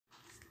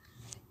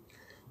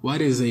What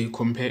is a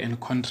compare and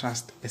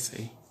contrast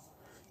essay?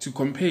 To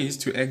compare is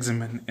to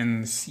examine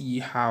and see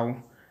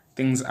how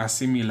things are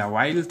similar,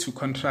 while to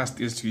contrast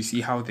is to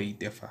see how they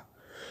differ.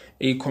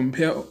 A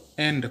compare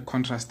and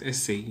contrast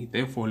essay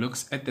therefore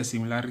looks at the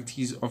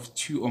similarities of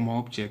two or more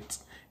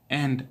objects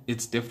and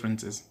its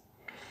differences.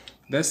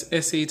 This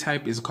essay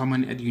type is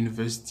common at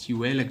university,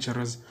 where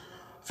lecturers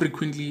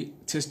frequently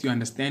test your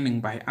understanding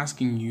by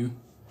asking you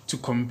to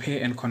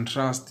compare and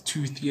contrast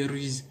two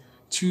theories,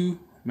 two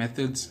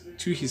methods,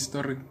 two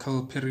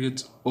historical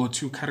periods, or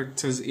two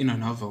characters in a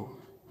novel,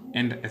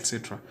 and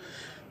etc.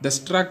 The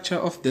structure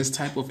of this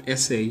type of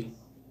essay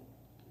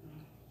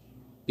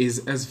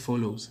is as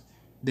follows.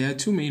 There are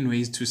two main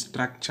ways to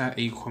structure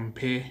a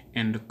compare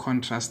and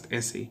contrast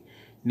essay,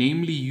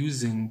 namely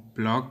using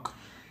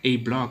a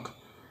block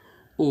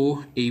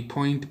or a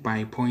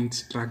point-by-point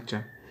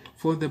structure.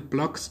 For the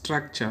block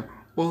structure,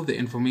 all the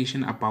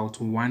information about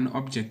one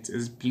object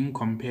is being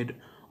compared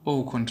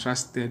or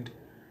contrasted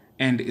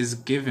and is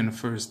given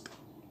first,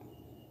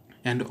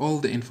 and all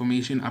the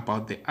information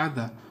about the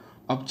other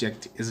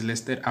object is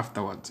listed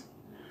afterwards.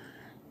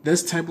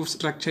 This type of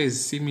structure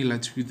is similar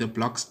to the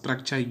block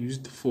structure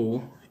used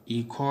for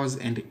a cause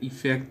and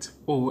effect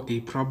or a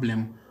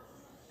problem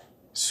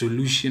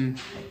solution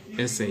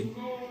essay.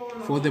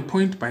 For the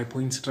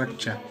point-by-point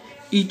structure,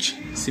 each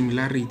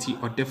similarity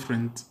or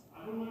difference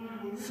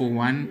for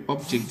one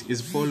object is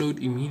followed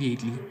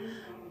immediately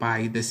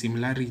by the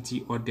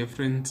similarity or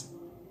difference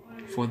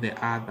for the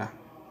other.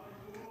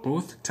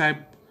 Both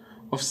types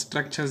of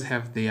structures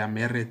have their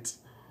merits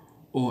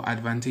or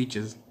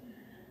advantages.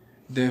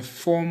 The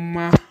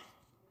former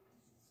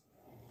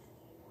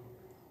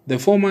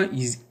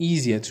is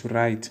easier to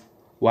write,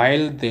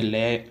 while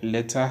the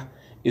latter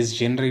is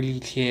generally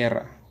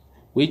clearer,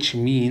 which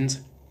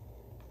means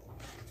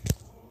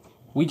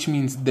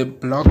the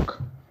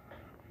block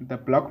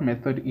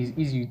method is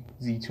easy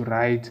to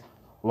write,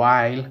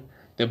 while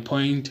the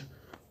point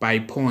by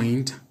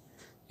point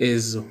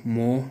is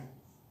more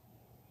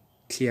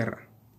clearer.